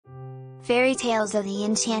Fairy Tales of the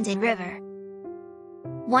Enchanted River.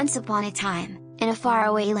 Once upon a time, in a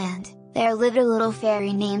faraway land, there lived a little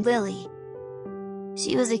fairy named Lily.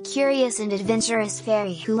 She was a curious and adventurous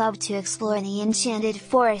fairy who loved to explore the enchanted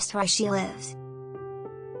forest where she lived.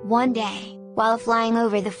 One day, while flying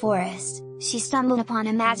over the forest, she stumbled upon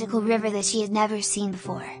a magical river that she had never seen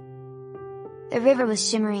before. The river was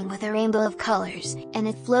shimmering with a rainbow of colors, and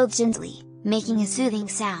it flowed gently, making a soothing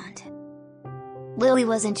sound. Lily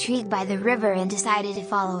was intrigued by the river and decided to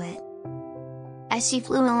follow it. As she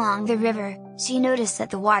flew along the river, she noticed that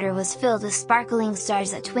the water was filled with sparkling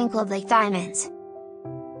stars that twinkled like diamonds.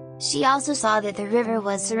 She also saw that the river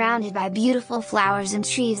was surrounded by beautiful flowers and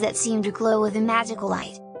trees that seemed to glow with a magical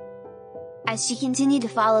light. As she continued to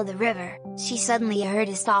follow the river, she suddenly heard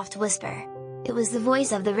a soft whisper. It was the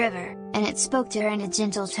voice of the river, and it spoke to her in a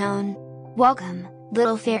gentle tone. "Welcome,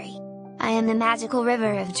 little fairy! I am the magical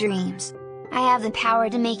river of dreams. I have the power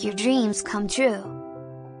to make your dreams come true."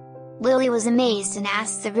 Lily was amazed and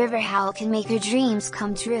asked the river how it can make her dreams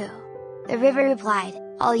come true. The river replied,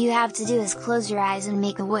 "All you have to do is close your eyes and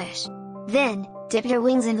make a wish. Then, dip your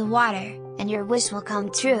wings in the water, and your wish will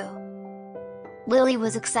come true." Lily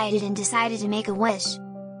was excited and decided to make a wish.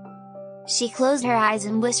 She closed her eyes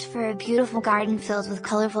and wished for a beautiful garden filled with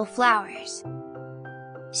colorful flowers.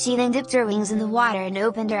 She then dipped her wings in the water and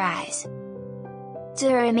opened her eyes. To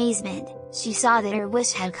her amazement, she saw that her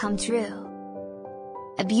wish had come true.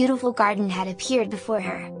 A beautiful garden had appeared before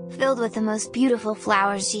her, filled with the most beautiful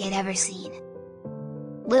flowers she had ever seen.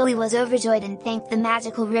 Lily was overjoyed and thanked the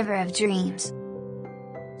magical river of dreams.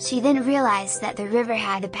 She then realized that the river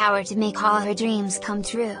had the power to make all her dreams come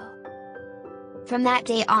true. From that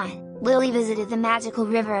day on, Lily visited the magical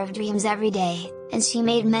river of dreams every day, and she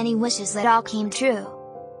made many wishes that all came true.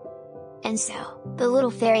 And so, the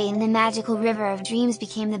little fairy and the magical river of dreams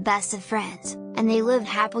became the best of friends, and they lived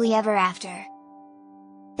happily ever after.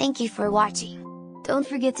 Thank you for watching. Don't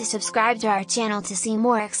forget to subscribe to our channel to see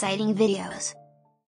more exciting videos.